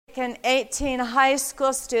taken 18 high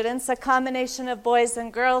school students, a combination of boys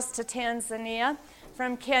and girls, to Tanzania.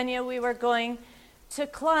 From Kenya, we were going to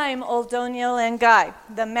climb Oldonyo Lengai,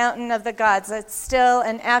 the mountain of the gods. It's still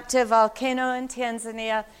an active volcano in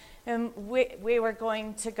Tanzania, and we were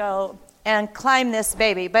going to go and climb this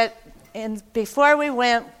baby. But before we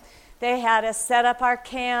went, they had us set up our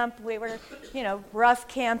camp. We were, rough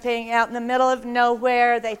camping out in the middle of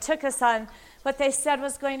nowhere. They took us on what they said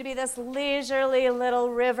was going to be this leisurely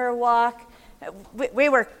little river walk. We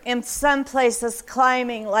were in some places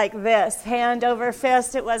climbing like this, hand over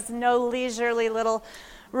fist. It was no leisurely little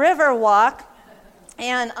river walk.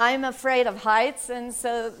 And I'm afraid of heights, and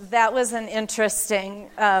so that was an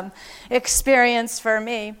interesting experience for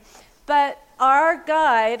me. But our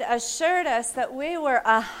guide assured us that we were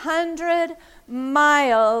 100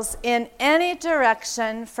 miles in any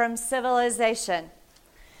direction from civilization.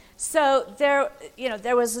 So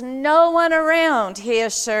there was no one around, he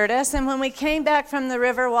assured us. And when we came back from the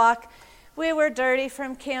river walk, we were dirty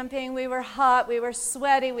from camping, we were hot, we were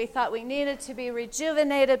sweaty. We thought we needed to be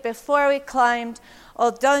rejuvenated before we climbed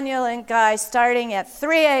Oldonyo Lengai, starting at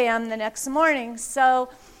 3 a.m. the next morning. So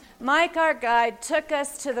Mike, our guide, took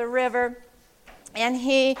us to the river, and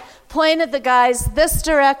he pointed the guys this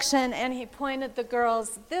direction, and he pointed the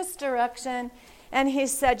girls this direction. And he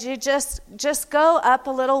said, you just go up a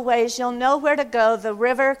little ways. You'll know where to go. The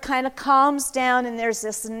river kind of calms down, and there's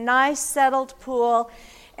this nice settled pool.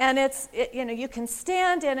 And you can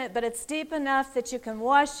stand in it, but it's deep enough that you can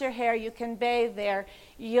wash your hair. You can bathe there.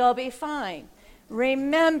 You'll be fine.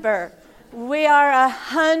 Remember, we are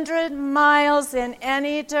 100 miles in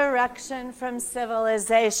any direction from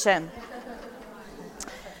civilization.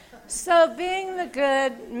 So being the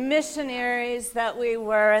good missionaries that we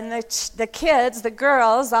were, and the kids, the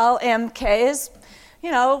girls, all MKs,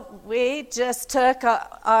 we just took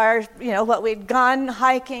our, what we'd gone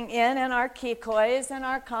hiking in, and our kikois and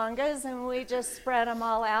our congas, and we just spread them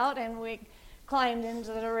all out, and we climbed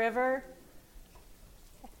into the river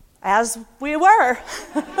as we were,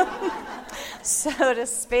 so to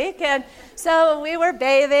speak. And so we were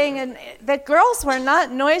bathing, and the girls were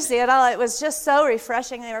not noisy at all. It was just so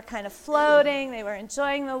refreshing. They were kind of floating. They were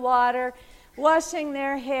enjoying the water, washing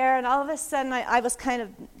their hair, and all of a sudden I was kind of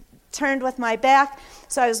turned with my back,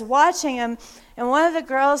 so I was watching them, and one of the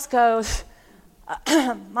girls goes,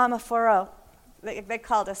 Mama Foro. They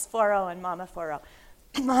called us Foro and Mama Foro.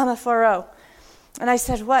 Mama Foro. And I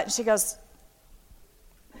said, what? And she goes,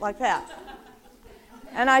 like that.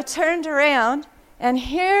 And I turned around, and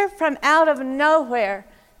here from out of nowhere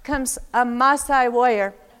comes a Maasai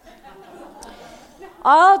warrior,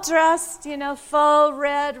 all dressed, full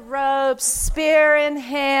red robes, spear in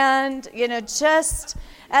hand, just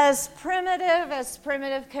as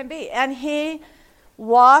primitive can be. And he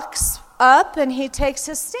walks up and he takes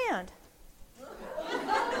his stand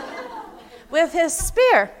with his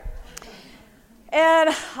spear.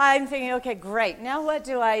 And I'm thinking, okay, great. Now what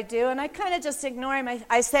do I do? And I kind of just ignore him.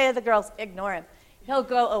 I say to the girls, ignore him. He'll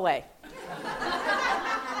go away.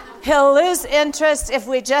 He'll lose interest if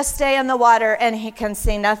we just stay in the water, and he can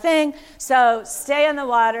see nothing. So stay in the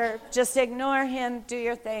water. Just ignore him. Do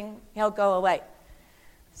your thing. He'll go away.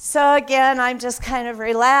 So again, I'm just kind of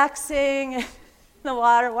relaxing in the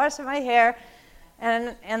water, washing my hair.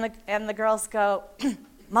 And the girls go,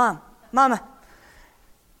 Mama.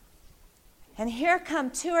 And here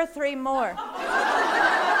come 2 or 3 more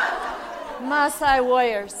Maasai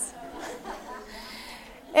warriors.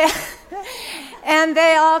 And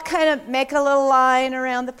they all kind of make a little line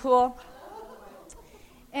around the pool.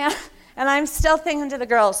 And I'm still thinking to the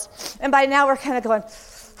girls. And by now we're kind of going,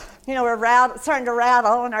 we're starting to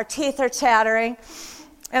rattle, and our teeth are chattering.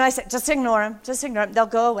 And I said, just ignore them. They'll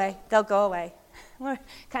go away. We're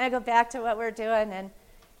kind of go back to what we're doing, and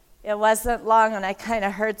it wasn't long, and I kind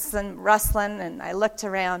of heard some rustling, and I looked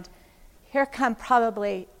around. Here come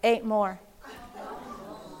probably 8 more.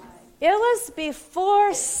 It was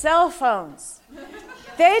before cell phones.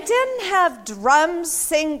 They didn't have drums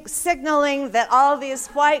signaling that all these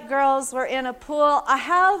white girls were in a pool.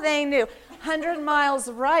 How they knew, 100 miles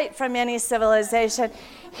right from any civilization.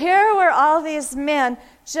 Here were all these men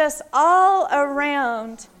just all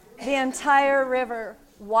around the entire river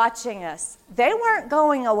watching us. They weren't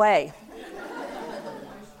going away.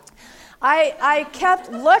 I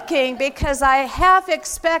kept looking because I half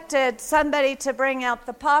expected somebody to bring out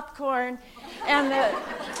the popcorn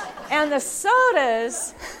and the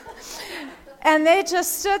sodas, and they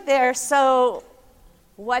just stood there. So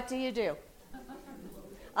what do?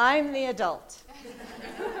 I'm the adult.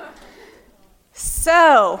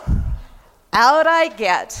 So out I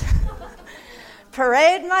get,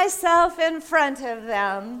 parade myself in front of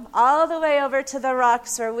them all the way over to the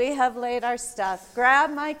rocks where we have laid our stuff, grab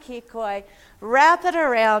my kikoi, wrap it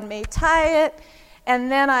around me, tie it,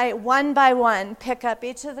 and then I, one by one, pick up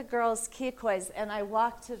each of the girls' kikois, and I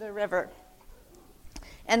walk to the river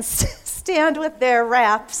and stand with their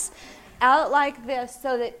wraps out like this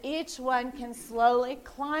so that each one can slowly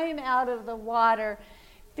climb out of the water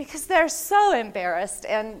because they're so embarrassed,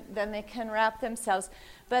 and then they can wrap themselves.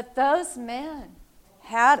 But those men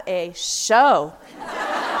had a show.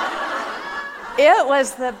 It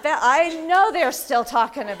was the best. I know they're still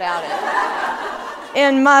talking about it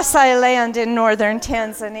in Maasai land in northern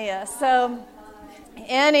Tanzania. So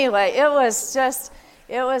anyway, it was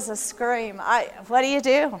a scream. What do you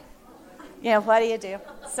do? Yeah, what do you do?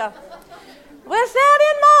 So with that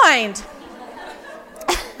in mind,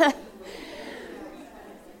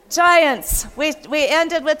 giants. We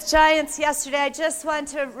ended with giants yesterday. I just want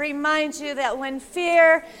to remind you that when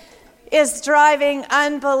fear is driving,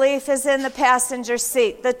 unbelief is in the passenger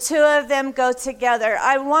seat. The two of them go together.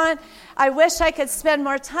 I wish I could spend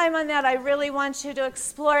more time on that. I really want you to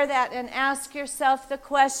explore that and ask yourself the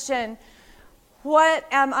question, what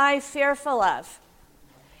am I fearful of?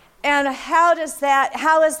 And how is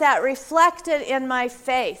that reflected in my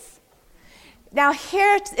faith? Now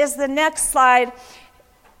here is the next slide.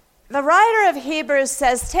 The writer of Hebrews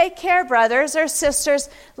says, take care, brothers or sisters,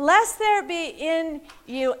 lest there be in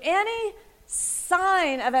you any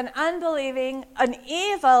sign of an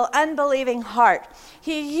evil, unbelieving heart.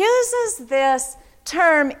 He uses this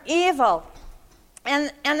term evil.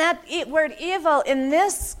 And that word evil in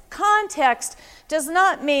this context does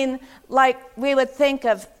not mean like we would think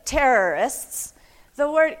of terrorists. The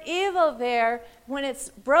word evil there, when it's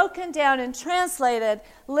broken down and translated,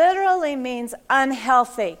 literally means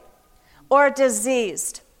unhealthy or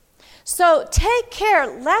diseased. So take care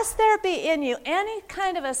lest there be in you any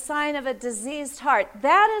kind of a sign of a diseased heart.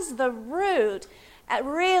 That is the root,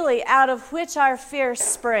 really, out of which our fear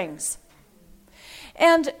springs.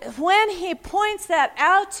 And when he points that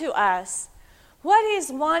out to us, what he's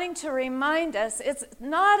wanting to remind us, it's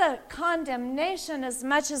not a condemnation as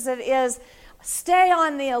much as it is stay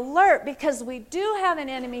on the alert, because we do have an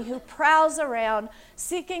enemy who prowls around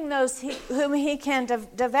seeking those whom he can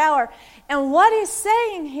devour. And what he's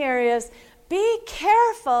saying here is, be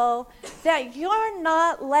careful that you're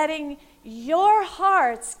not letting your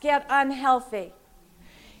hearts get unhealthy.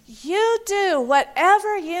 You do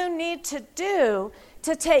whatever you need to do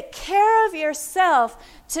to take care of yourself,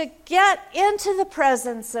 to get into the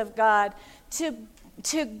presence of God,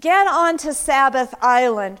 to get onto Sabbath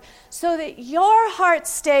Island so that your heart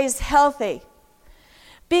stays healthy.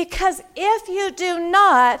 Because if you do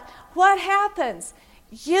not, what happens?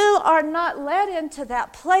 You are not led into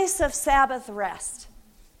that place of Sabbath rest.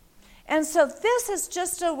 And so this is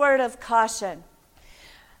just a word of caution.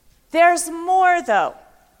 There's more, though.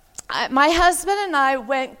 My husband and I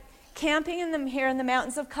went camping here in the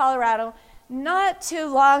mountains of Colorado not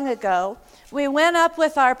too long ago. We went up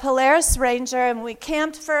with our Polaris Ranger and we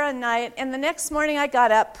camped for a night, and the next morning I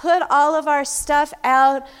got up, put all of our stuff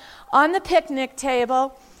out on the picnic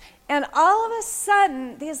table, and all of a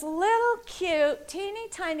sudden these little cute, teeny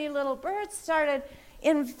tiny little birds started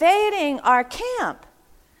invading our camp.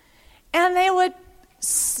 And they would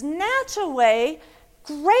snatch away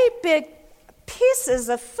great big pieces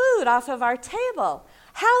of food off of our table.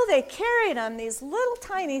 How they carried them, these little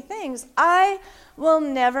tiny things, I will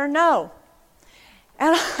never know.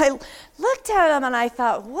 And I looked at them and I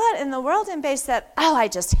thought, what in the world? And they said, I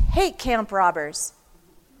just hate camp robbers.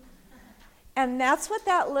 And that's what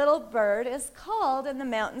that little bird is called in the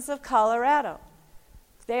mountains of Colorado.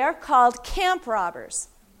 They are called camp robbers.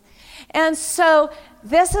 And so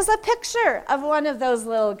this is a picture of one of those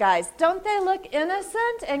little guys. Don't they look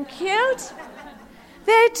innocent and cute?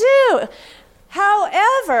 They do.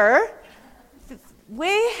 However,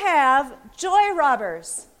 we have joy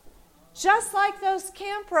robbers, just like those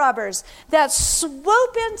camp robbers that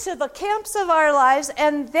swoop into the camps of our lives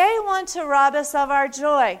and they want to rob us of our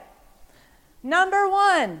joy. Number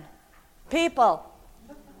one, people.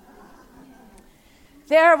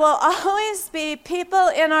 There will always be people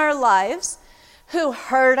in our lives who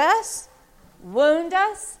hurt us, wound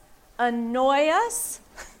us, annoy us.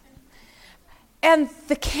 And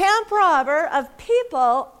the camp robber of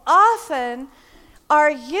people often are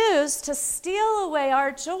used to steal away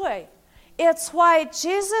our joy. It's why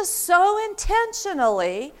Jesus so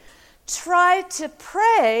intentionally tried to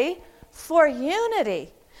pray for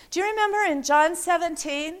unity. Do you remember in John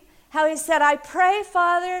 17 how he said, I pray,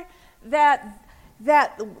 Father,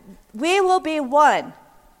 that we will be one.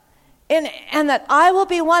 and that I will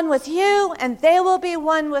be one with you and they will be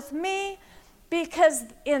one with me, because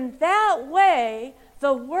in that way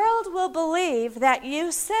the world will believe that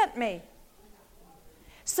you sent me.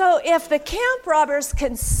 So if the camp robbers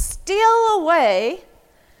can steal away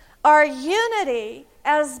our unity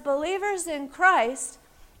as believers in Christ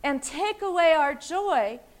and take away our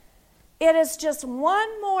joy, it is just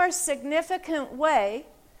one more significant way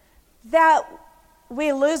that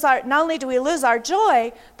we lose not only do we lose our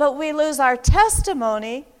joy, but we lose our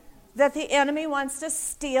testimony that the enemy wants to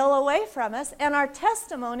steal away from us, and our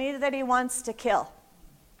testimony that he wants to kill.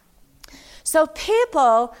 So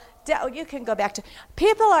people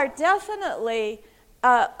are definitely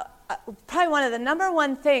probably one of the number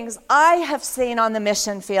one things I have seen on the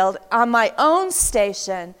mission field, on my own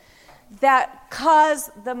station, that cause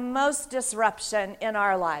the most disruption in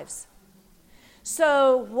our lives.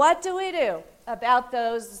 So what do we do about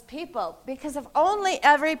those people? Because if only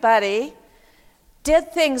everybody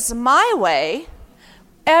did things my way,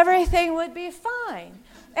 everything would be fine.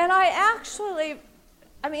 And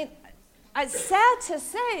it's sad to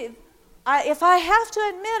say, if I have to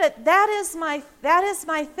admit it, that is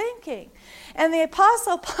my thinking. And the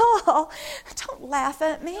Apostle Paul, don't laugh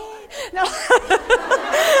at me. No.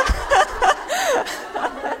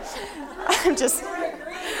 I'm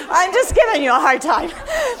just giving you a hard time.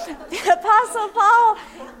 The Apostle Paul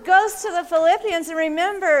goes to the Philippians, and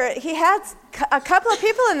remember, he had a couple of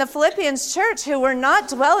people in the Philippians church who were not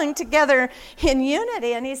dwelling together in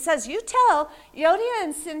unity, and he says, you tell Euodia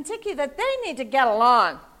and Syntyche that they need to get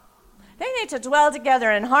along. They need to dwell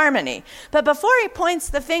together in harmony. But before he points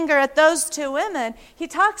the finger at those two women, he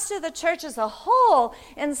talks to the church as a whole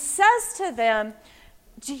and says to them,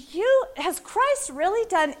 has Christ really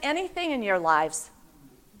done anything in your lives?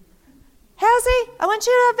 Has he? I want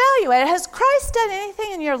you to evaluate it. Has Christ done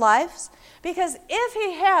anything in your lives? Because if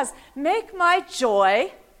he has, make my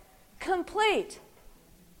joy complete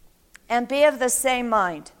and be of the same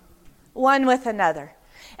mind, one with another.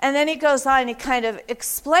 And then he goes on, he kind of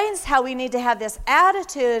explains how we need to have this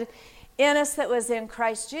attitude in us that was in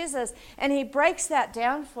Christ Jesus. And he breaks that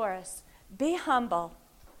down for us. Be humble.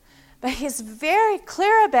 But he's very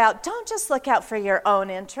clear about, don't just look out for your own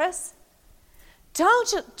interests.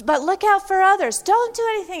 But look out for others. Don't do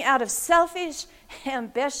anything out of selfish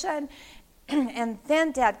ambition. And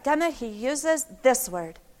then, dadgummit, he uses this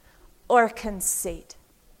word, or conceit.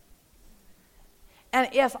 And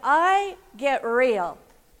if I get real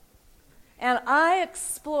and I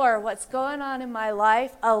explore what's going on in my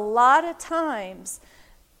life, a lot of times,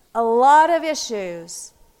 a lot of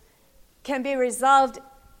issues can be resolved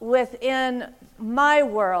within my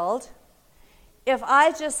world if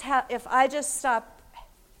I just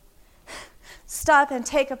stop and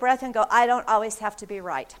take a breath and go, I don't always have to be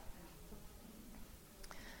right.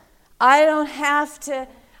 I don't have to,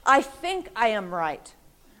 I think I am right.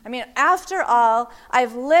 I mean, after all,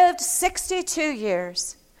 I've lived 62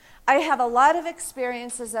 years. I have a lot of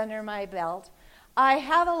experiences under my belt. I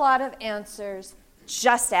have a lot of answers.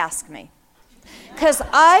 Just ask me. Because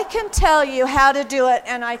I can tell you how to do it,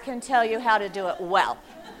 and I can tell you how to do it well.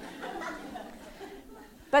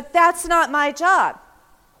 But that's not my job.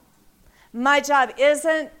 My job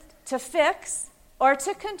isn't to fix or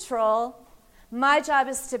to control. My job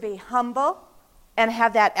is to be humble and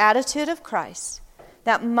have that attitude of Christ,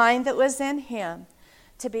 that mind that was in him,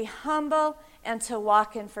 to be humble and to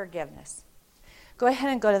walk in forgiveness. Go ahead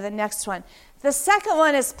and go to the next one. The second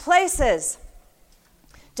one is places.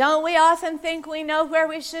 Don't we often think we know where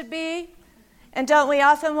we should be? And don't we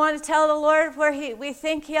often want to tell the Lord where we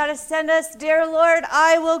think he ought to send us? Dear Lord,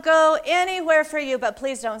 I will go anywhere for you, but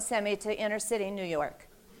please don't send me to inner city New York.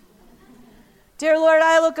 Dear Lord,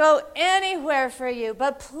 I will go anywhere for you,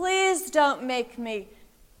 but please don't make me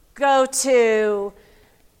go to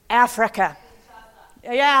Africa.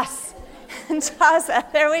 Yes, Gaza,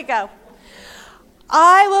 there we go.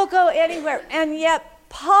 I will go anywhere. And yet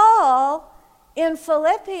Paul, in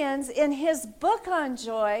Philippians, in his book on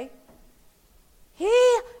joy,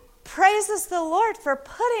 he praises the Lord for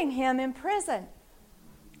putting him in prison.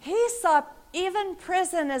 He saw even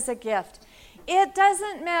prison as a gift. It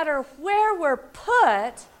doesn't matter where we're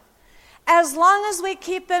put, as long as we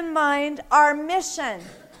keep in mind our mission.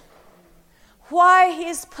 Why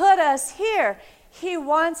he's put us here. He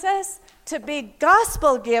wants us to be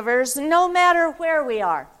gospel givers no matter where we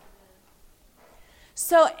are.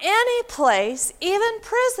 So any place, even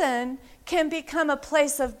prison, can become a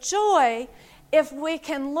place of joy if we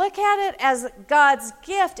can look at it as God's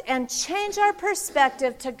gift and change our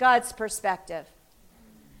perspective to God's perspective.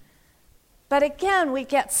 But again, we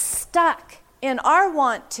get stuck in our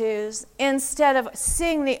want-tos instead of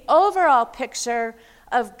seeing the overall picture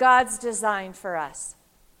of God's design for us.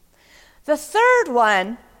 The third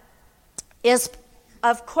one is,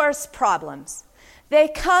 of course, problems. They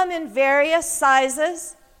come in various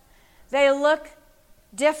sizes. They look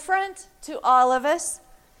different to all of us.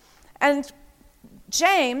 And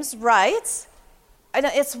James writes, and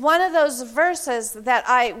it's one of those verses that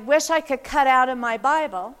I wish I could cut out of my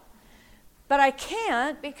Bible, but I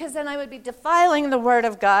can't because then I would be defiling the Word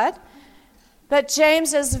of God. But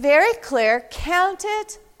James is very clear, count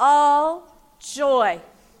it all joy.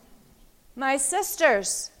 My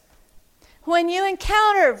sisters, when you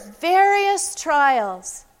encounter various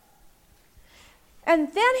trials,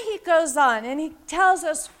 and then he goes on and he tells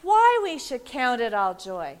us why we should count it all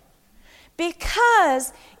joy.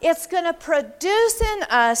 Because it's going to produce in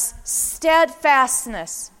us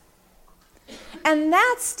steadfastness. And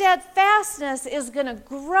that steadfastness is going to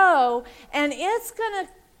grow, and it's going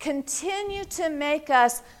to continue to make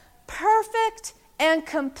us perfect and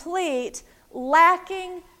complete,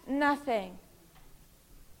 lacking nothing.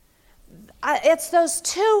 It's those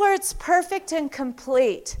two words, perfect and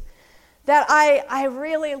complete, that I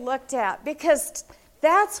really looked at, because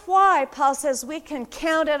that's why Paul says we can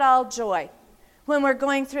count it all joy when we're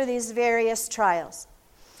going through these various trials.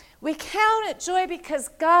 We count it joy because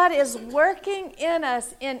God is working in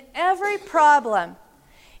us in every problem,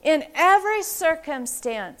 in every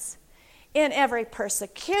circumstance, in every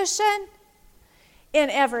persecution, in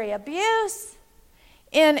every abuse,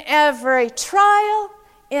 in every trial,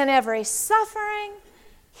 in every suffering.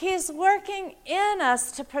 He's working in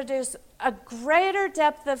us to produce a greater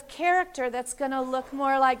depth of character that's going to look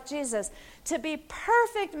more like Jesus. To be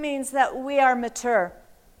perfect means that we are mature.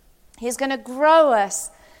 He's going to grow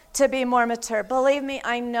us to be more mature. Believe me,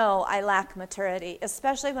 I know I lack maturity,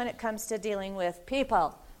 especially when it comes to dealing with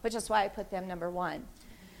people, which is why I put them number one.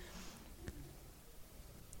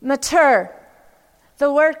 Mature.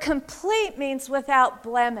 The word complete means without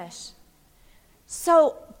blemish.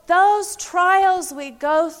 So those trials we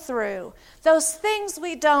go through, those things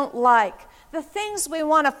we don't like, the things we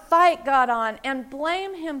want to fight God on and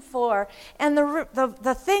blame Him for, and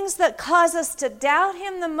the things that cause us to doubt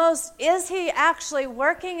Him the most, is He actually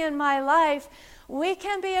working in my life? We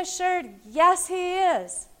can be assured, yes, He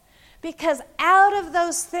is. Because out of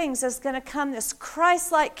those things is going to come this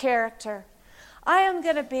Christ-like character. I am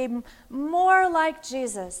going to be more like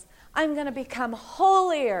Jesus. I'm going to become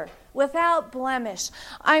holier, without blemish.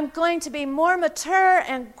 I'm going to be more mature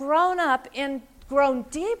and grown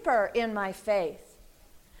deeper in my faith.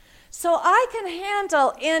 So I can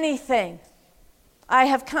handle anything, I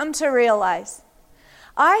have come to realize.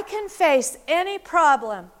 I can face any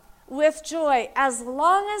problem with joy as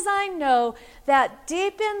long as I know that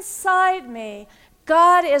deep inside me,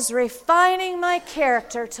 God is refining my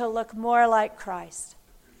character to look more like Christ.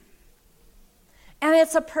 And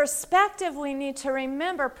it's a perspective we need to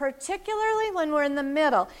remember, particularly when we're in the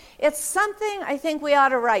middle. It's something I think we ought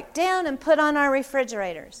to write down and put on our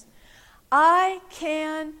refrigerators. I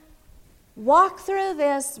can walk through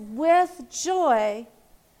this with joy,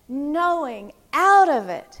 knowing out of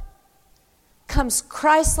it comes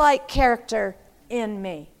Christ-like character in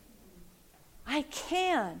me. I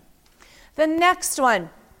can. The next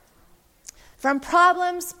one, from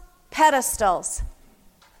problems, pedestals.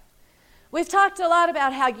 We've talked a lot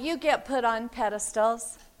about how you get put on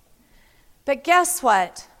pedestals. But guess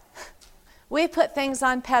what? We put things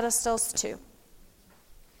on pedestals too.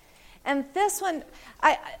 And this one,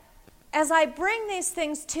 as I bring these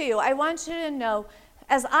things to you, I want you to know,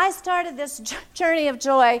 as I started this journey of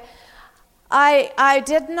joy, I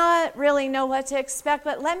did not really know what to expect.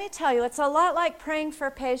 But let me tell you, it's a lot like praying for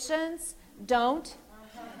patience. Don't.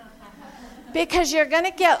 Because you're going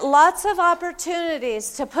to get lots of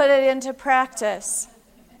opportunities to put it into practice.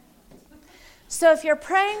 So if you're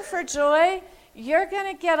praying for joy, you're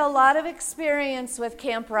going to get a lot of experience with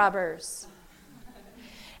camp robbers.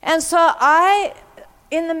 And so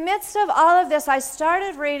in the midst of all of this, I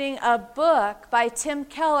started reading a book by Tim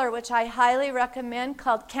Keller, which I highly recommend,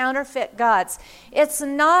 called Counterfeit Gods. It's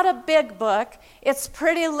not a big book. It's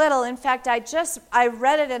pretty little. In fact, I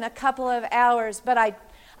read it in a couple of hours, but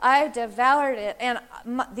I devoured it, and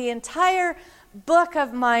the entire book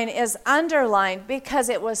of mine is underlined because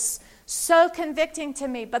it was so convicting to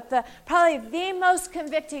me. But probably the most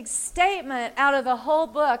convicting statement out of the whole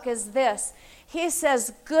book is this. He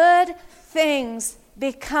says, good things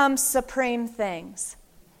become supreme things.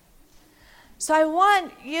 So I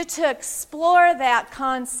want you to explore that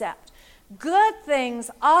concept. Good things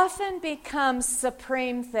often become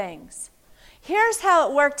supreme things. Here's how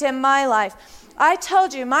it worked in my life. I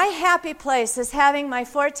told you, my happy place is having my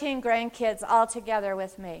 14 grandkids all together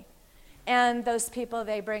with me. And those people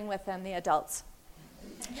they bring with them, the adults.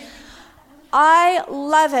 I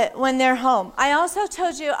love it when they're home. I also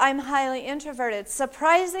told you I'm highly introverted.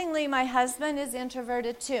 Surprisingly, my husband is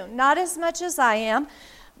introverted too. Not as much as I am,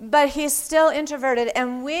 but he's still introverted.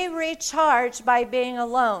 And we recharge by being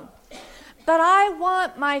alone. But I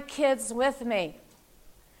want my kids with me.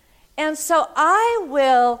 And so I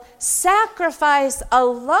will sacrifice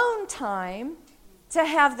alone time to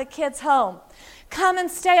have the kids home. Come and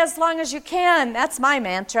stay as long as you can. That's my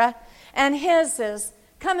mantra. And his is,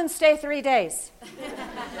 come and stay 3 days.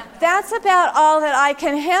 That's about all that I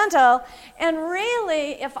can handle. And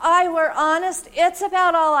really, if I were honest, it's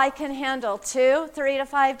about all I can handle, 2, 3 to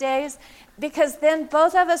 5 days. Because then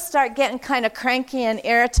both of us start getting kind of cranky and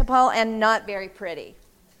irritable and not very pretty.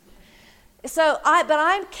 But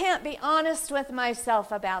I can't be honest with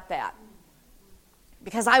myself about that.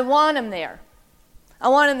 Because I want him there. I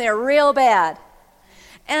want him there real bad.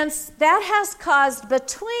 And that has caused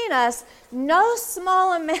between us no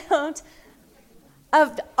small amount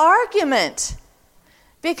of argument.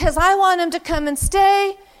 Because I want him to come and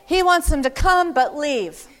stay. He wants him to come but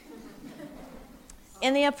leave.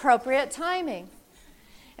 In the appropriate timing.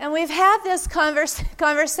 And we've had this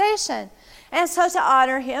conversation. And so to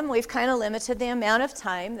honor him, we've kind of limited the amount of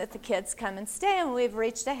time that the kids come and stay, and we've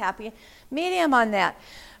reached a happy medium on that.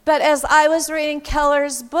 But as I was reading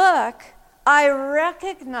Keller's book, I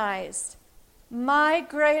recognized my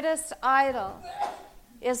greatest idol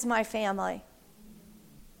is my family.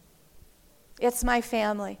 It's my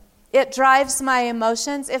family. It drives my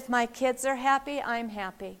emotions. If my kids are happy, I'm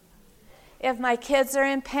happy. If my kids are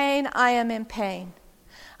in pain, I am in pain.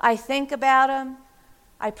 I think about them.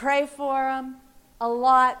 I pray for them a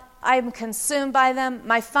lot. I'm consumed by them.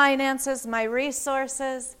 My finances, my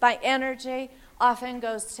resources, my energy often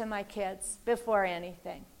goes to my kids before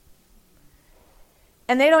anything.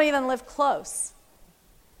 And they don't even live close.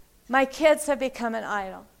 My kids have become an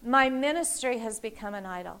idol. My ministry has become an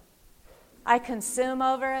idol. I consume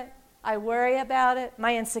over it. I worry about it.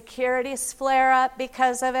 My insecurities flare up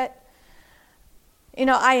because of it.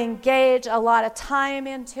 I engage a lot of time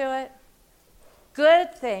into it.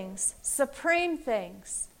 Good things, supreme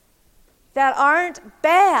things that aren't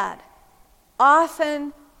bad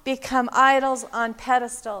often become idols on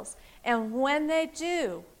pedestals. And when they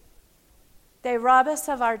do, they rob us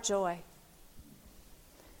of our joy.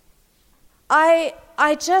 I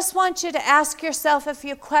just want you to ask yourself a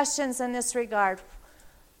few questions in this regard.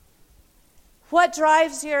 What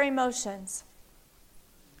drives your emotions?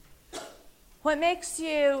 What makes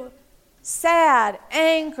you sad,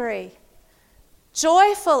 angry,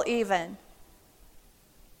 joyful even?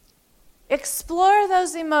 Explore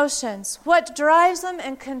those emotions. What drives them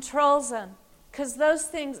and controls them? Because those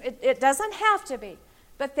things, it doesn't have to be,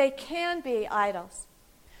 but they can be idols.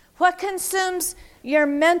 What consumes your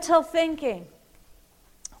mental thinking?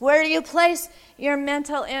 Where do you place your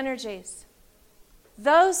mental energies?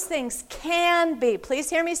 Those things can be, please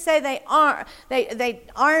hear me say they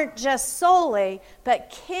aren't just solely, but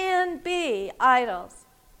can be idols.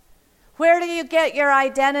 Where do you get your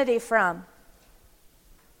identity from?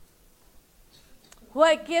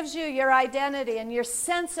 What gives you your identity and your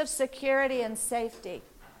sense of security and safety?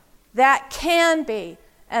 That can be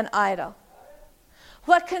an idol.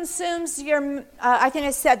 What consumes your, I think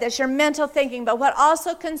I said this, your mental thinking, but what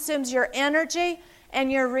also consumes your energy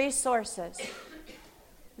and your resources?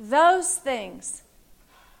 Those things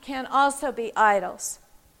can also be idols.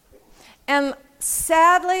 And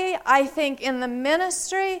sadly, I think in the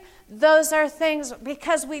ministry, those are things,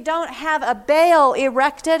 because we don't have a Baal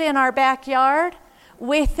erected in our backyard,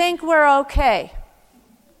 we think we're okay.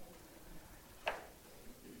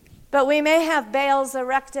 But we may have Baals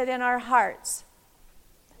erected in our hearts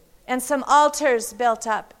and some altars built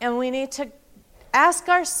up, and we need to ask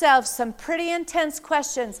ourselves some pretty intense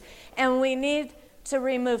questions, and we need to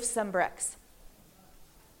remove some bricks.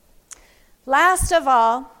 Last of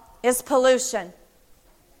all is pollution.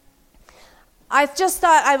 I just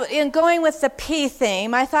thought, in going with the P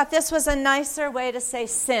theme, I thought this was a nicer way to say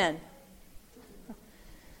sin.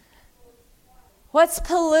 What's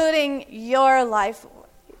polluting your life?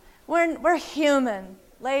 We're human,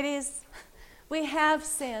 ladies. We have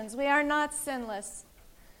sins. We are not sinless.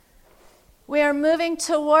 We are moving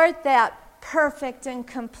toward that perfect and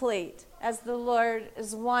complete as the Lord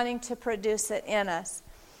is wanting to produce it in us.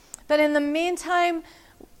 But in the meantime,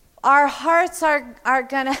 our hearts are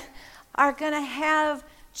gonna have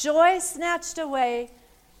joy snatched away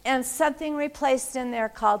and something replaced in there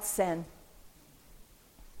called sin.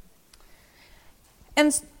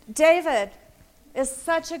 And David is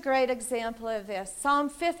such a great example of this. Psalm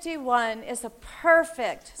 51 is a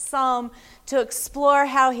perfect psalm to explore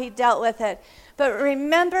how he dealt with it. But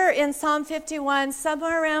remember in Psalm 51,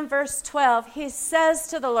 somewhere around verse 12, he says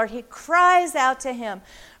to the Lord, he cries out to him,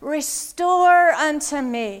 "Restore unto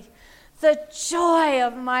me the joy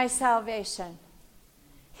of my salvation."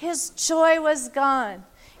 His joy was gone.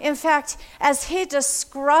 In fact, as he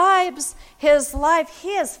describes his life,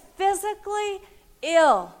 he is physically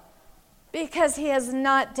ill because he has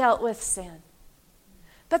not dealt with sin.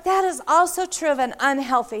 But that is also true of an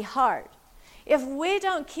unhealthy heart. If we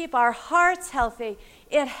don't keep our hearts healthy,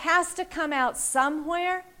 it has to come out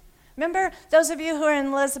somewhere. Remember, those of you who are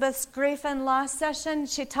in Elizabeth's grief and loss session,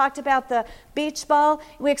 she talked about the beach ball.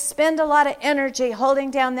 We expend a lot of energy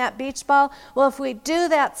holding down that beach ball. Well, if we do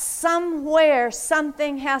that somewhere,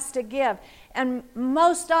 something has to give. And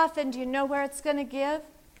most often, do you know where it's going to give?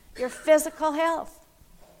 Your physical health.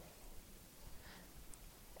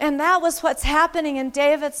 And that was what's happening in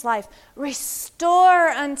David's life. Restore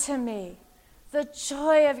unto me the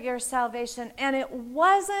joy of your salvation. And it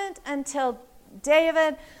wasn't until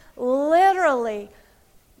David literally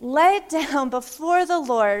laid down before the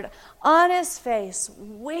Lord on his face,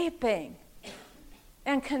 weeping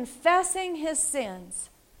and confessing his sins,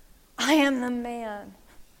 "I am the man,"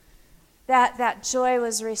 that joy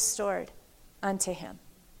was restored unto him.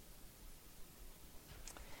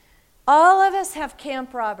 All of us have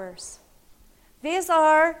camp robbers. These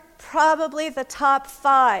are probably the top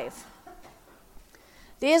 5.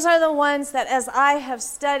 These are the ones that, as I have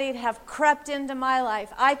studied, have crept into my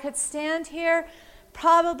life. I could stand here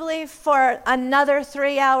probably for another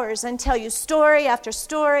 3 hours and tell you story after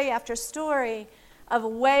story after story of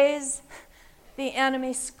ways the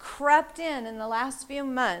enemy's crept in the last few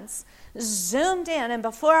months, zoomed in, and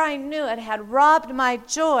before I knew it, had robbed my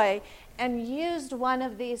joy and used one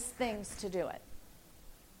of these things to do it.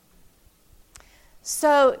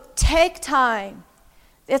 So take time.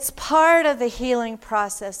 It's part of the healing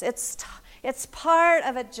process. It's part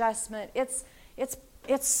of adjustment. It's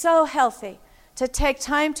so healthy to take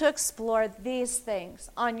time to explore these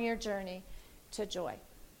things on your journey to joy.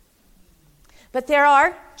 But there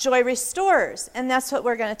are joy restorers, and that's what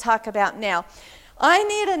we're going to talk about now. I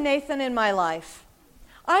need a Nathan in my life.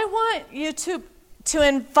 I want you to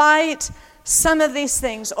invite some of these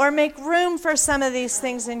things or make room for some of these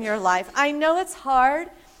things in your life. I know it's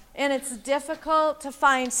hard and it's difficult to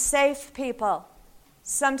find safe people,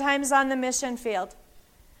 sometimes on the mission field.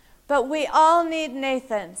 But we all need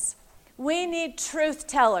Nathans. We need truth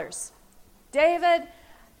tellers. David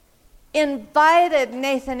invited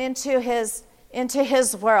Nathan into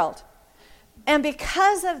his world. And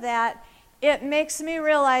because of that, it makes me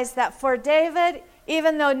realize that for David,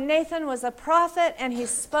 even though Nathan was a prophet and he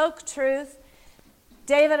spoke truth,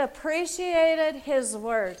 David appreciated his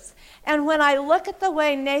words. And when I look at the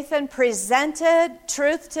way Nathan presented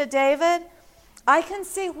truth to David, I can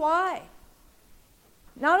see why.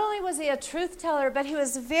 Not only was he a truth teller, but he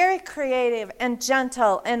was very creative and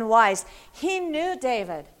gentle and wise. He knew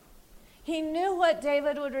David. He knew what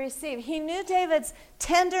David would receive. He knew David's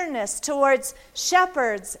tenderness towards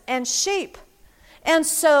shepherds and sheep. And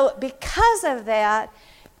so because of that,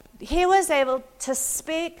 he was able to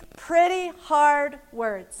speak pretty hard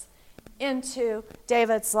words into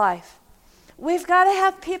David's life. We've got to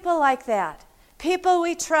have people like that. People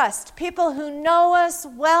we trust. People who know us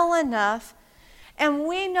well enough and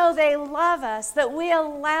we know they love us, that we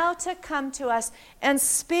allow to come to us and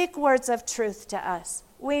speak words of truth to us.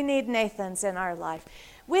 We need Nathans in our life.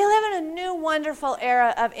 We live in a new wonderful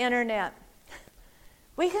era of internet.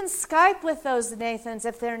 We can Skype with those Nathans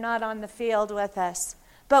if they're not on the field with us,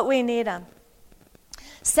 but we need them.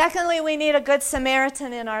 Secondly, we need a good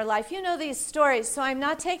Samaritan in our life. You know these stories, so I'm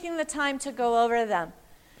not taking the time to go over them.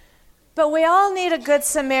 But we all need a good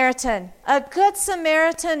Samaritan. A good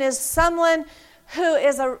Samaritan is someone who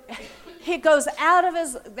they go out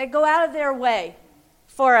of their way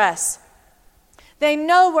for us. They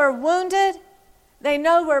know we're wounded, they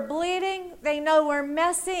know we're bleeding, they know we're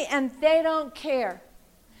messy, and they don't care.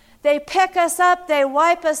 They pick us up, they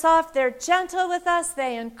wipe us off, they're gentle with us,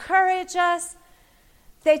 they encourage us.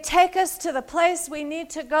 They take us to the place we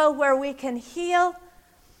need to go where we can heal.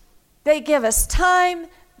 They give us time,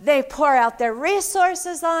 they pour out their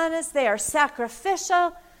resources on us, they are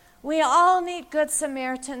sacrificial. We all need good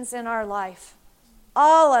Samaritans in our life,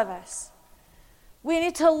 all of us. We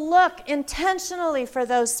need to look intentionally for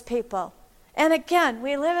those people. And again,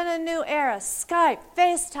 we live in a new era. Skype,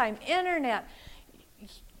 FaceTime, internet,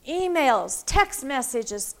 emails, text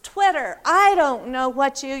messages, Twitter. I don't know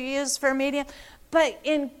what you use for media, But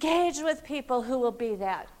engage with people who will be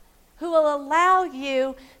that, who will allow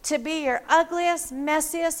you to be your ugliest,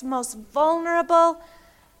 messiest, most vulnerable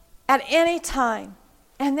at any time.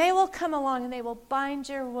 And they will come along and they will bind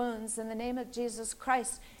your wounds in the name of Jesus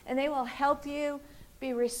Christ, and they will help you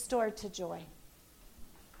be restored to joy.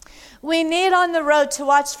 We need on the road to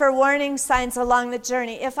watch for warning signs along the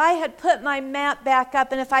journey. If I had put my map back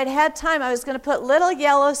up, and if I'd had time, I was going to put little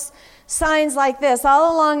yellow signs like this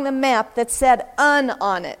all along the map that said "un"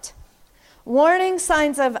 on it. Warning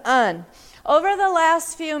signs of "un." Over the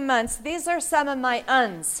last few months, these are some of my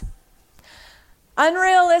 "uns."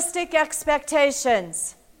 Unrealistic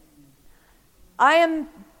expectations. I am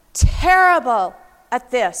terrible at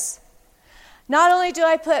this. Not only do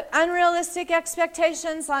I put unrealistic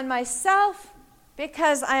expectations on myself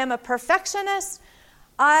because I am a perfectionist,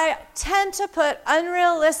 I tend to put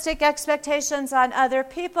unrealistic expectations on other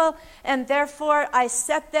people, and therefore I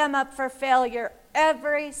set them up for failure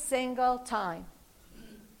every single time.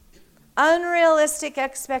 Unrealistic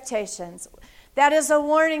expectations. That is a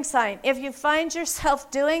warning sign. If you find yourself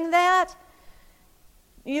doing that,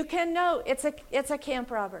 you can know it's a camp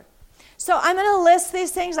robber. So I'm going to list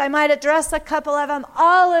these things. I might address a couple of them.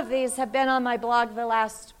 All of these have been on my blog the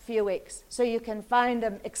last few weeks, so you can find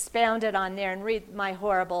them expounded on there and read my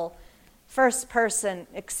horrible first-person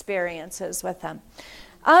experiences with them.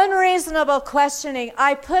 Unreasonable questioning.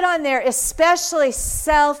 I put on there especially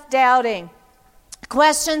self-doubting.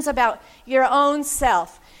 Questions about your own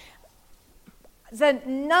self. The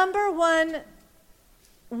number one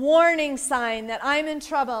warning sign that I'm in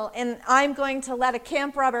trouble and I'm going to let a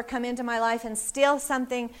camp robber come into my life and steal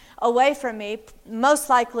something away from me, most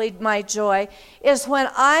likely my joy, is when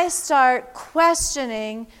I start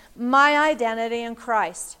questioning my identity in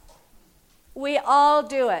Christ. We all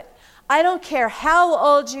do it. I don't care how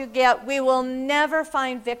old you get, we will never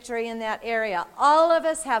find victory in that area. All of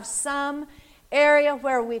us have some area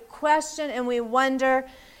where we question and we wonder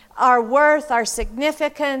our worth, our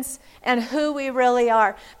significance, and who we really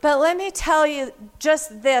are. But let me tell you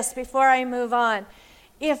just this before I move on.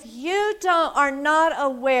 If you are not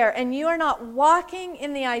aware and you are not walking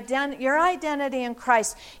in your identity in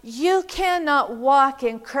Christ, you cannot walk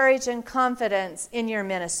in courage and confidence in your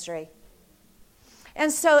ministry.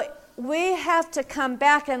 And so we have to come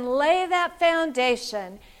back and lay that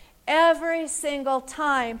foundation every single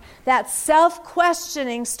time that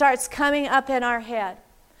self-questioning starts coming up in our head.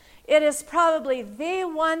 It is probably the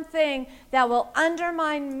one thing that will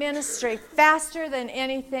undermine ministry faster than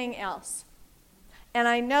anything else. And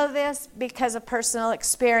I know this because of personal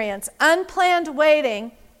experience. Unplanned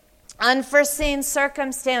waiting, unforeseen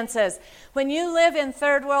circumstances. When you live in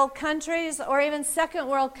third world countries or even second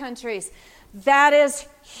world countries, that is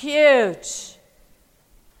huge.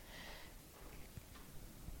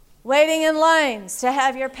 Waiting in lines to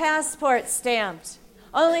have your passport stamped,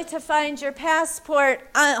 only to find your passport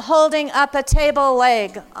holding up a table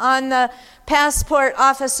leg on the passport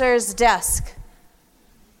officer's desk.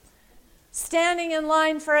 Standing in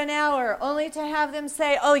line for an hour, only to have them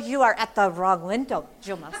say, "Oh, you are at the wrong window.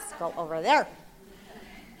 You must go over there."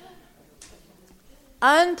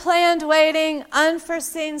 Unplanned waiting,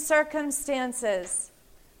 unforeseen circumstances.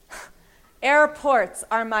 Airports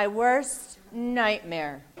are my worst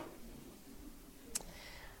nightmare.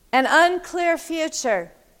 An unclear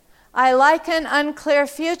future. I liken unclear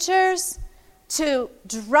futures to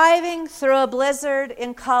driving through a blizzard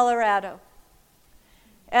in Colorado.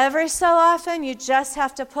 Every so often, you just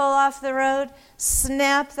have to pull off the road,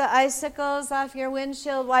 snap the icicles off your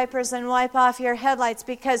windshield wipers, and wipe off your headlights,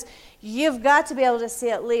 because you've got to be able to see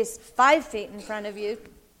at least 5 feet in front of you,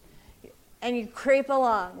 and you creep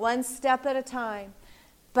along, one step at a time.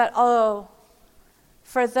 But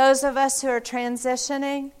for those of us who are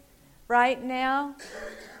transitioning right now,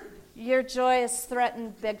 your joy is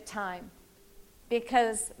threatened big time,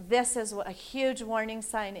 because this is a huge warning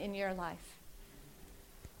sign in your life.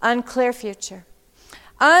 Unclear future.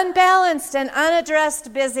 Unbalanced and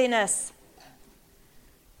unaddressed busyness.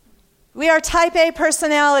 We are type A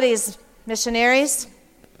personalities, missionaries.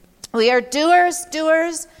 We are doers.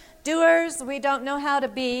 We don't know how to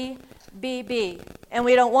be. And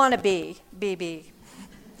we don't want to be.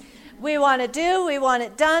 We want to do, we want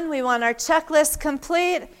it done, we want our checklist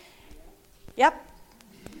complete. Yep,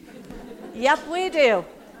 we do.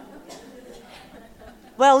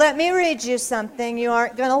 Well, let me read you something you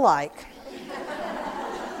aren't going to like.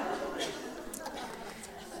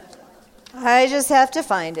 I just have to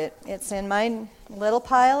find it. It's in my little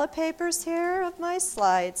pile of papers here of my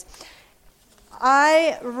slides.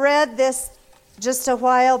 I read this just a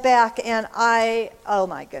while back, and oh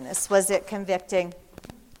my goodness, was it convicting.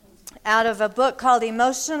 out of a book called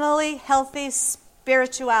Emotionally Healthy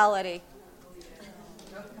Spirituality.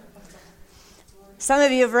 Some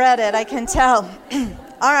of you have read it, I can tell.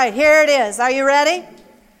 All right, here it is. Are you ready?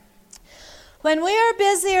 When we are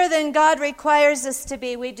busier than God requires us to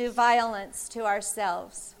be, we do violence to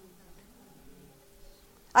ourselves.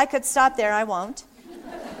 I could stop there, I won't.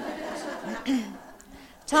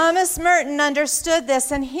 Thomas Merton understood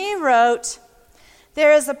this, and he wrote,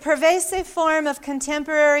 "There is a pervasive form of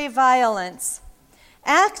contemporary violence,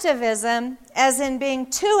 activism, as in being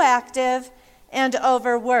too active and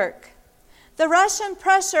overwork. The rush and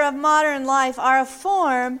pressure of modern life are a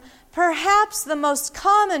form, perhaps the most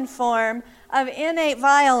common form, of innate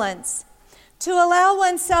violence. To allow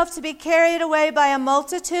oneself to be carried away by a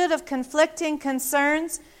multitude of conflicting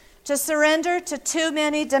concerns, to surrender to too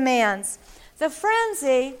many demands. The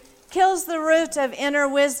frenzy kills the root of inner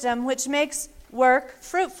wisdom, which makes work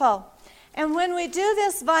fruitful. And when we do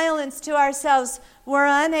this violence to ourselves, we're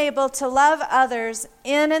unable to love others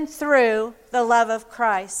in and through the love of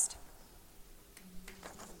Christ."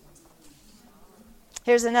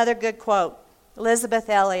 Here's another good quote. Elizabeth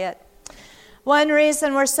Elliot. "One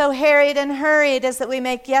reason we're so harried and hurried is that we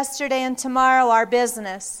make yesterday and tomorrow our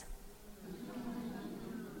business,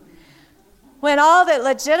 when all that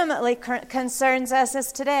legitimately concerns us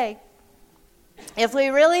is today. If we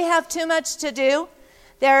really have too much to do,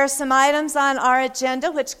 there are some items on our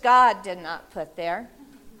agenda which God did not put there.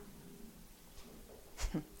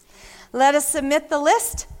 Let us submit the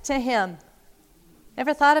list to Him."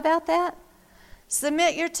 Ever thought about that?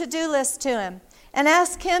 Submit your to-do list to Him and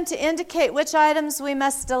ask Him to indicate which items we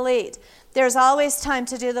must delete. There's always time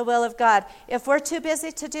to do the will of God. If we're too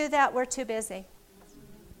busy to do that, we're too busy.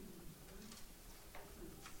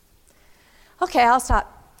 Okay, I'll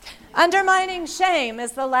stop. Undermining shame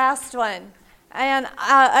is the last one. And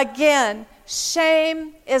again,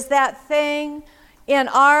 shame is that thing in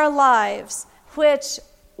our lives which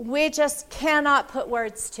we just cannot put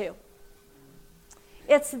words to.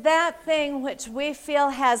 It's that thing which we feel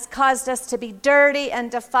has caused us to be dirty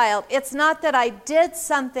and defiled. It's not that I did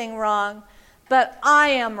something wrong, but I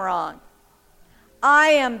am wrong. I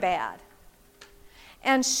am bad.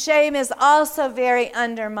 And shame is also very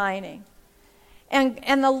undermining.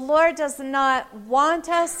 And the Lord does not want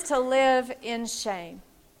us to live in shame.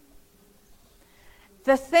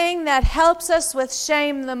 The thing that helps us with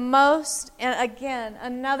shame the most, and again,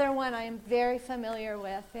 another one I am very familiar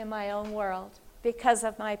with in my own world because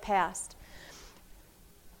of my past.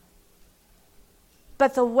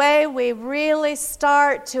 But the way we really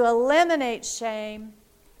start to eliminate shame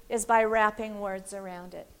is by wrapping words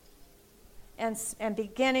around it. And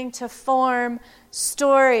beginning to form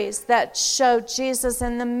stories that show Jesus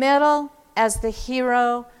in the middle as the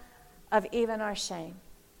hero of even our shame,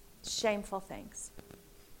 shameful things.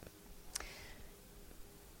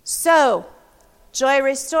 So, joy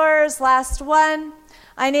restorers, last one.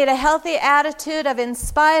 I need a healthy attitude of in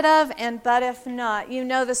spite of and but if not. You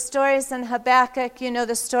know the stories in Habakkuk, you know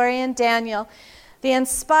the story in Daniel. The in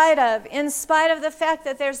spite of the fact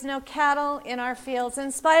that there's no cattle in our fields,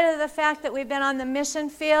 in spite of the fact that we've been on the mission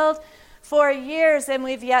field for years and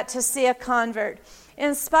we've yet to see a convert,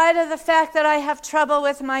 in spite of the fact that I have trouble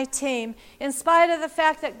with my team, in spite of the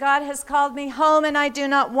fact that God has called me home and I do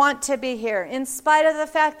not want to be here, in spite of the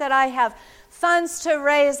fact that I have funds to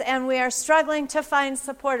raise and we are struggling to find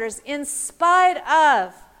supporters, in spite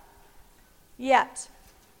of, yet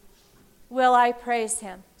will I praise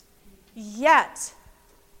Him. Yet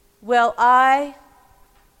will I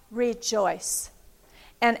rejoice.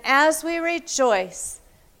 And as we rejoice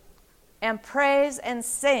and praise and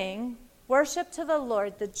sing, worship to the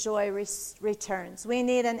Lord, the joy returns. We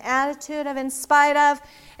need an attitude of in spite of,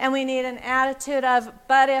 and we need an attitude of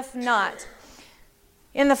but if not.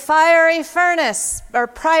 In the fiery furnace, or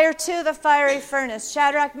prior to the fiery furnace,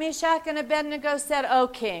 Shadrach, Meshach, and Abednego said, "O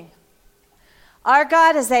King, our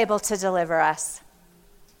God is able to deliver us.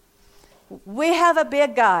 We have a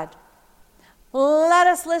big God. Let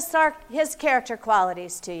us list His character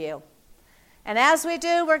qualities to you. And as we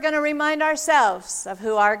do, we're going to remind ourselves of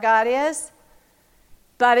who our God is.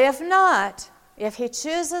 But if not, if He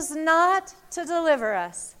chooses not to deliver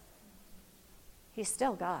us, He's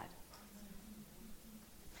still God."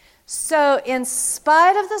 So in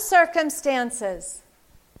spite of the circumstances,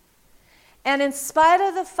 and in spite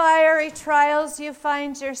of the fiery trials you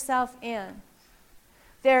find yourself in,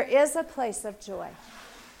 there is a place of joy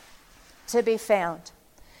to be found.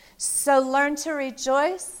 So learn to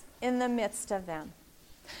rejoice in the midst of them.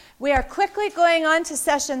 We are quickly going on to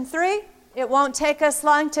session 3. It won't take us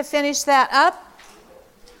long to finish that up.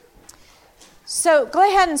 So go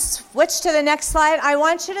ahead and switch to the next slide. I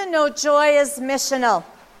want you to know joy is missional.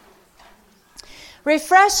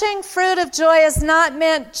 Refreshing fruit of joy is not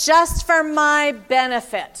meant just for my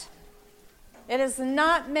benefit. It is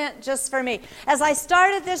not meant just for me. As I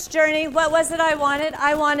started this journey, what was it I wanted?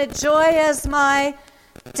 I wanted joy as my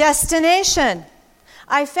destination.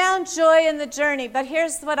 I found joy in the journey, but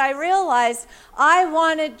here's what I realized. I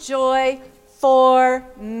wanted joy for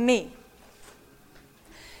me.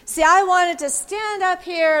 See, I wanted to stand up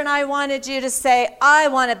here and I wanted you to say, I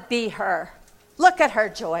want to be her. Look at her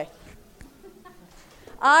joy.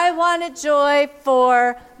 I wanted joy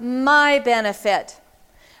for my benefit.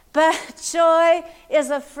 But joy is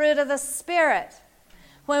a fruit of the Spirit.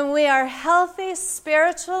 When we are healthy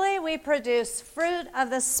spiritually, we produce fruit of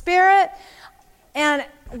the Spirit. And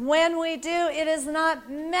when we do, it is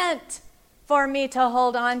not meant for me to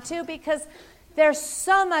hold on to because there's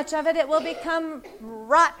so much of it, it will become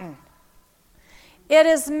rotten. It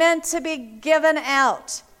is meant to be given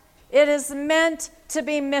out. It is meant to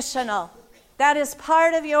be missional. That is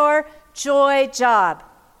part of your joy job.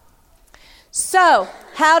 So,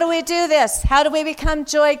 how do we do this? How do we become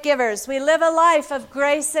joy givers? We live a life of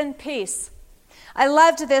grace and peace. I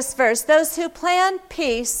loved this verse. Those who plan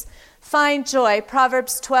peace find joy.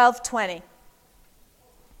 Proverbs 12:20.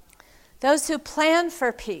 Those who plan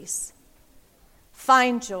for peace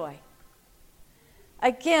find joy.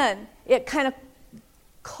 Again, it kind of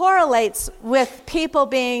correlates with people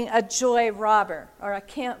being a joy robber or a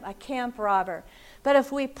camp robber. But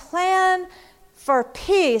if we plan for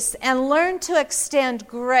peace and learn to extend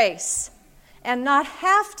grace and not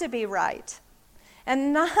have to be right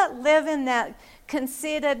and not live in that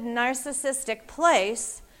conceited narcissistic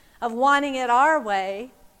place of wanting it our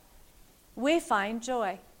way, we find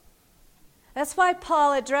joy. That's why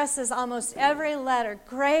Paul addresses almost every letter,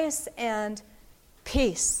 grace and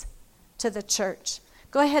peace, to the church.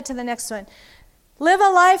 Go ahead to the next one. Live a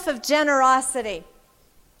life of generosity.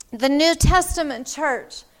 The New Testament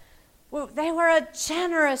church, they were a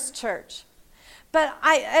generous church. But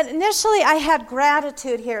initially I had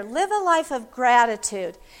gratitude here. Live a life of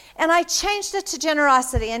gratitude. And I changed it to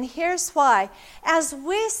generosity. And here's why. As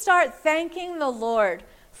we start thanking the Lord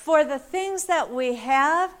for the things that we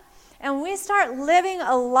have, and we start living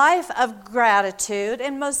a life of gratitude,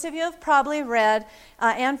 and most of you have probably read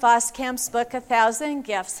Ann Voskamp's book, 1,000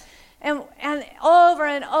 Gifts. And over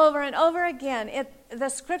and over and over again, the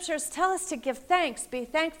scriptures tell us to give thanks, be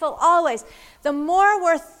thankful always. The more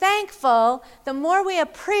we're thankful, the more we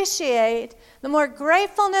appreciate, the more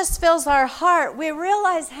gratefulness fills our heart. We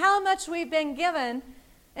realize how much we've been given,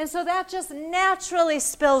 and so that just naturally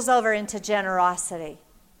spills over into generosity.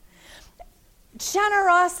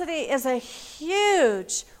 Generosity is a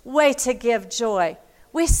huge way to give joy.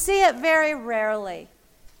 We see it very rarely.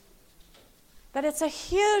 But it's a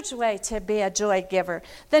huge way to be a joy giver.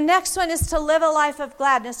 The next one is to live a life of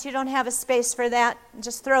gladness. You don't have a space for that.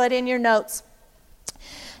 Just throw it in your notes.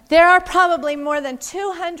 There are probably more than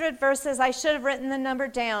 200 verses, I should have written the number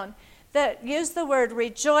down, that use the word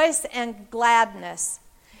rejoice and gladness.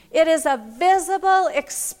 It is a visible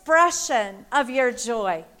expression of your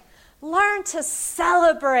joy. Learn to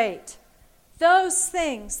celebrate those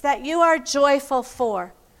things that you are joyful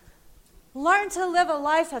for. Learn to live a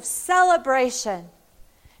life of celebration.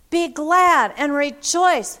 Be glad and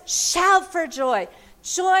rejoice. Shout for joy.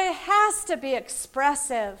 Joy has to be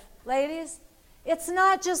expressive, ladies. It's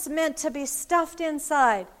not just meant to be stuffed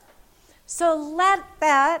inside. So let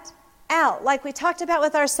that out. Like we talked about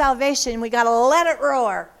with our salvation, we got to let it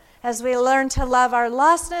roar. As we learn to love our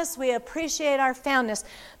lostness, we appreciate our foundness.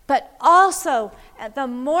 But also, the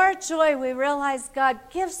more joy we realize God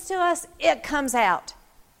gives to us, it comes out.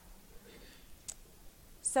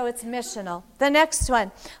 So it's missional. The next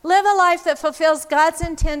one. Live a life that fulfills God's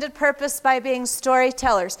intended purpose by being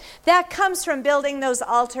storytellers. That comes from building those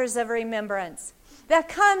altars of remembrance. That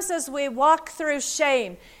comes as we walk through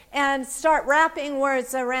shame and start wrapping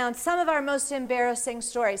words around some of our most embarrassing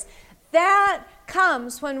stories. That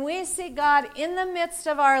comes when we see God in the midst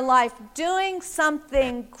of our life doing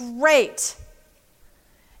something great.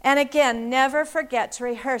 And again, never forget to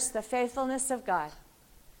rehearse the faithfulness of God.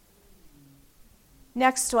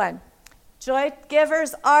 Next one. Joy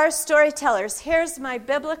givers are storytellers. Here's my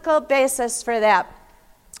biblical basis for that.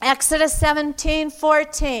 Exodus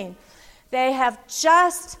 17:14. They have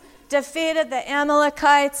just defeated the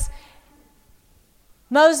Amalekites.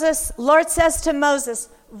 Lord says to Moses,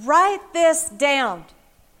 write this down.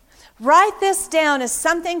 Write this down as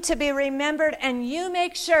something to be remembered, and you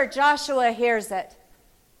make sure Joshua hears it.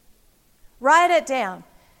 Write it down.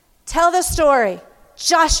 Tell the story.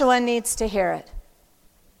 Joshua needs to hear it.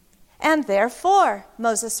 And therefore,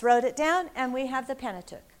 Moses wrote it down, and we have the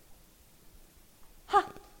Pentateuch.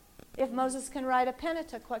 If Moses can write a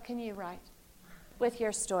Pentateuch, what can you write with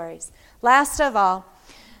your stories? Last of all,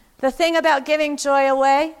 the thing about giving joy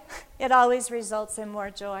away, it always results in more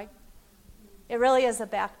joy. It really is a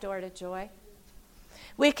backdoor to joy.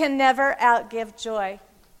 We can never outgive joy.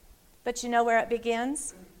 But you know where it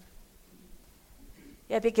begins?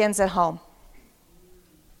 It begins at home.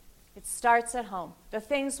 It starts at home. The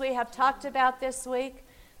things we have talked about this week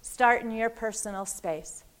start in your personal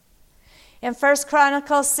space. In 1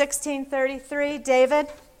 Chronicles 16:33, David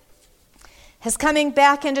is coming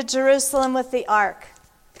back into Jerusalem with the ark.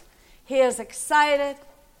 He is excited.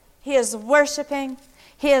 He is worshiping.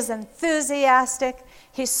 He is enthusiastic.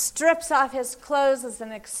 He strips off his clothes as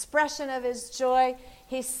an expression of his joy.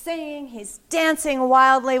 He's singing. He's dancing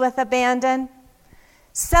wildly with abandon.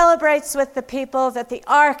 Celebrates with the people that the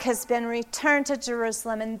ark has been returned to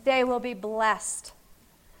Jerusalem and they will be blessed.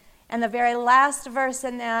 And the very last verse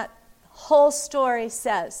in that whole story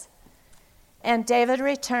says, and David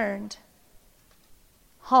returned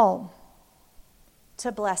home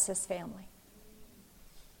to bless his family.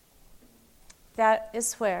 That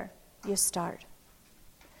is where you start.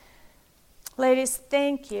 Ladies,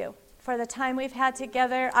 thank you for the time we've had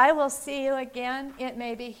together. I will see you again. It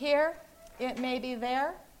may be here. It may be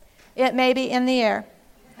there. It may be in the air.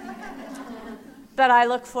 But I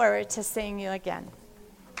look forward to seeing you again.